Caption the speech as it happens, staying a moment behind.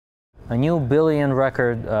A new billion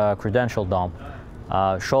record credential dump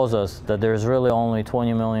shows us that there's really only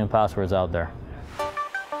 20 million passwords out there.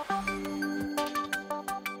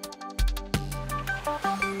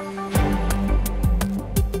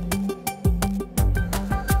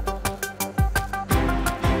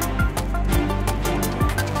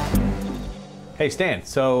 Hey Stan,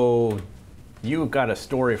 so you got a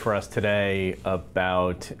story for us today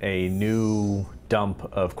about a new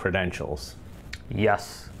dump of credentials.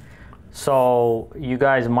 Yes. So you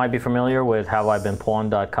guys might be familiar with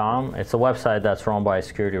haveibeenpawned.com. It's a website that's run by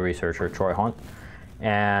security researcher Troy Hunt.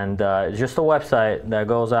 And it's just a website that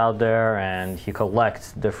goes out there and he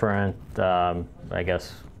collects different, I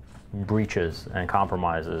guess, breaches and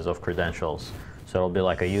compromises of credentials. So it'll be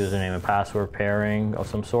like a username and password pairing of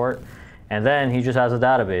some sort. And then he just has a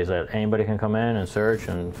database that anybody can come in and search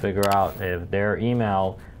and figure out if their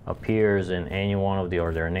email appears in any one of the,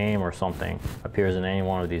 or their name or something appears in any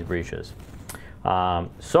one of these breaches.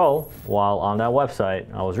 So while on that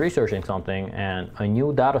website, I was researching something and a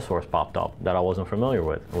new data source popped up that I wasn't familiar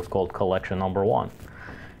with. It was called collection number 1.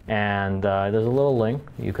 And there's a little link.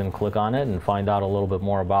 You can click on it and find out a little bit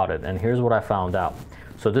more about it. And here's what I found out.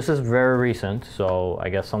 So this is very recent. So I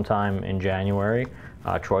guess sometime in January,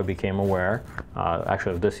 Troy became aware,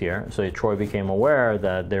 actually of this year, so Troy became aware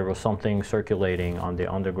that there was something circulating on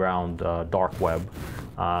the underground dark web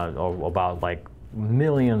about like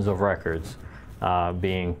millions of records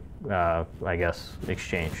being, I guess,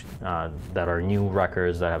 exchanged that are new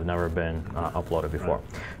records that have never been uploaded before.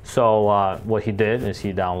 Right. So what he did is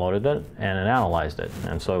he downloaded it and analyzed it.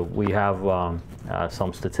 And so we have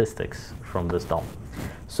some statistics from this dump.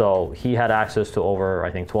 So he had access to over, I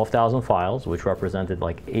think, 12,000 files, which represented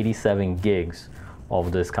like 87 gigs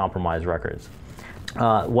of this compromised records.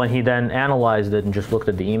 When he then analyzed it and just looked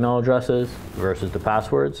at the email addresses versus the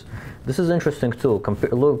passwords, this is interesting too.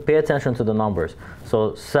 Pay attention to the numbers.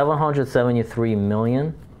 So 773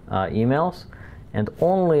 million emails and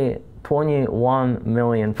only 21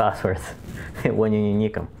 million passwords when you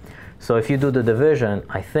unique them. So if you do the division,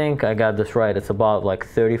 I think I got this right. It's about like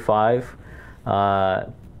 35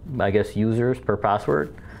 I guess users per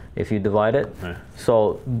password if you divide it. Right.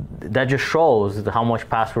 So that just shows how much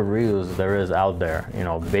password reuse there is out there, you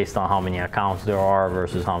know, based on how many accounts there are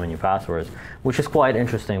versus how many passwords, which is quite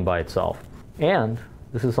interesting by itself. And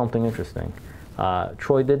this is something interesting.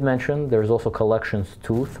 Troy did mention there's also collections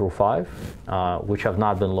 2 through 5, which have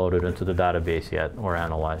not been loaded into the database yet or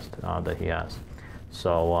analyzed that he has.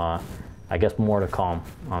 So I guess more to come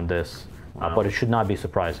on this. Wow. But it should not be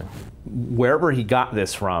surprising. Wherever he got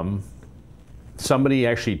this from, somebody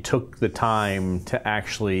actually took the time to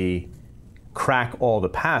actually crack all the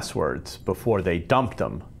passwords before they dumped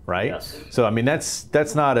them, right? Yes. So I mean,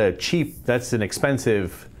 that's not a cheap, that's an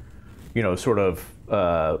expensive, you know, sort of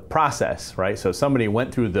process, right? So somebody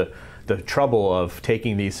went through the trouble of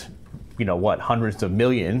taking these, you know, what, hundreds of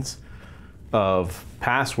millions of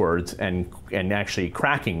passwords and actually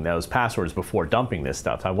cracking those passwords before dumping this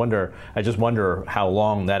stuff. I just wonder how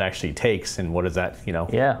long that actually takes and what is that, you know?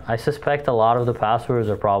 Yeah, I suspect a lot of the passwords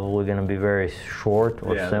are probably going to be very short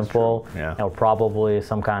or simple, or probably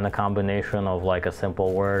some kind of combination of like a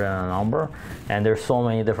simple word and a number. And there's so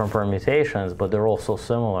many different permutations, but they're all so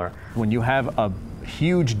similar. When you have a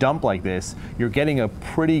huge dump like this, you're getting a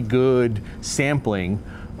pretty good sampling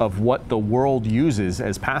of what the world uses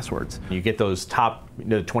as passwords. You get those top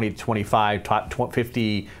 20 to 25, top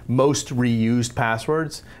 50 most reused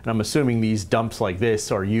passwords, and I'm assuming these dumps like this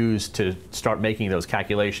are used to start making those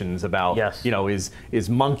calculations about, you know, is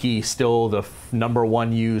monkey still the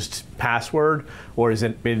 #1 used password, or has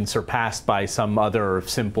it been surpassed by some other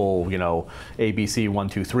simple, you know,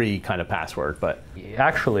 ABC123 kind of password? But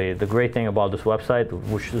actually, the great thing about this website,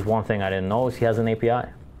 which is one thing I didn't know, is he has an API.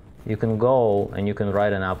 You can go and you can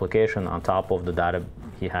write an application on top of the data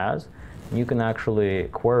he has, and you can actually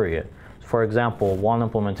query it. For example, one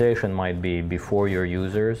implementation might be before your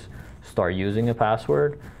users start using a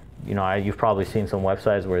password. You know, you've probably seen some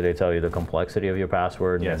websites where they tell you the complexity of your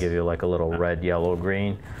password and they give you like a little red, yellow,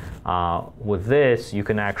 green. With this, you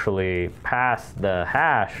can actually pass the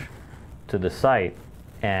hash to the site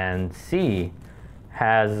and see,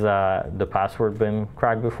 has the password been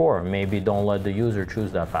cracked before? Maybe don't let the user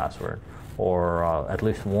choose that password, or at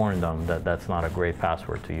least warn them that that's not a great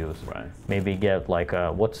password to use. Right. Maybe get like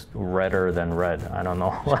what's redder than red? I don't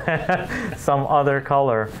know. Some other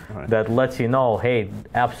color that lets you know, hey,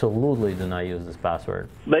 absolutely do not use this password.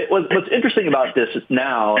 But what's interesting about this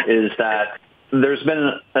now is that there's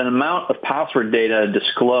been an amount of password data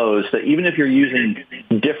disclosed that even if you're using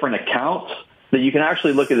different accounts, that you can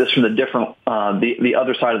actually look at this from the different, the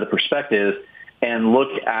other side of the perspective and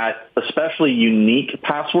look at especially unique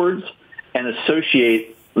passwords and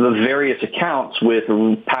associate the various accounts with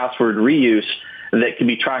password reuse that can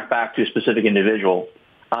be tracked back to a specific individual.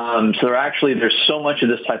 So there's so much of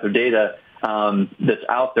this type of data that's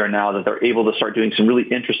out there now that they're able to start doing some really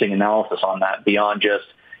interesting analysis on that beyond just,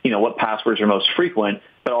 what passwords are most frequent,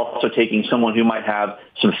 but also taking someone who might have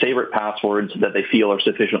some favorite passwords that they feel are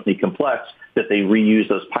sufficiently complex that they reuse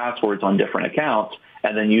those passwords on different accounts,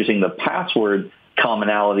 and then using the password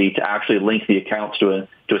commonality to actually link the accounts to a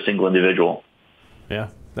single individual. Yeah,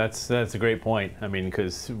 that's a great point. I mean,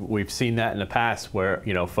 because we've seen that in the past where,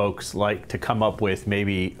 folks like to come up with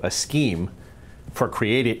maybe a scheme for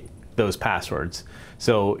creating those passwords.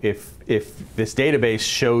 So if this database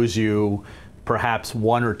shows you perhaps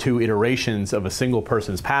 1 or 2 iterations of a single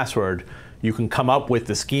person's password, you can come up with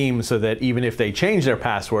the scheme so that even if they change their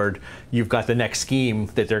password, you've got the next scheme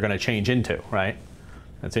that they're going to change into, right?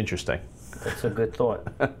 That's interesting. That's a good thought.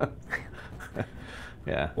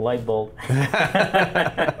 Yeah. Light bulb.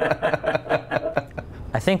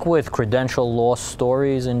 I think with credential loss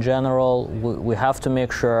stories in general, we have to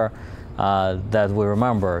make sure that we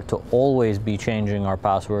remember to always be changing our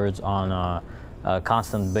passwords on a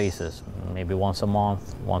constant basis, maybe once a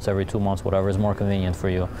month, once every 2 months, whatever is more convenient for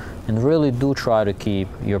you. And really do try to keep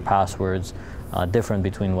your passwords different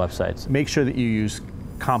between websites. Make sure that you use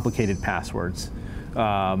complicated passwords.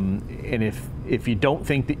 And if you don't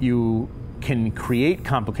think that you can create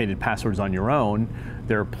complicated passwords on your own,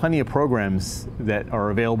 there are plenty of programs that are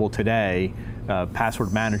available today,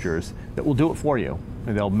 password managers, that will do it for you.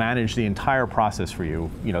 And they'll manage the entire process for you,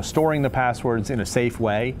 storing the passwords in a safe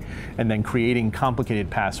way, and then creating complicated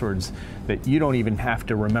passwords that you don't even have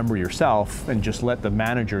to remember yourself and just let the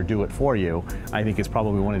manager do it for you. I think is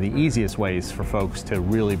probably one of the easiest ways for folks to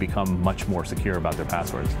really become much more secure about their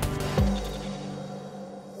passwords.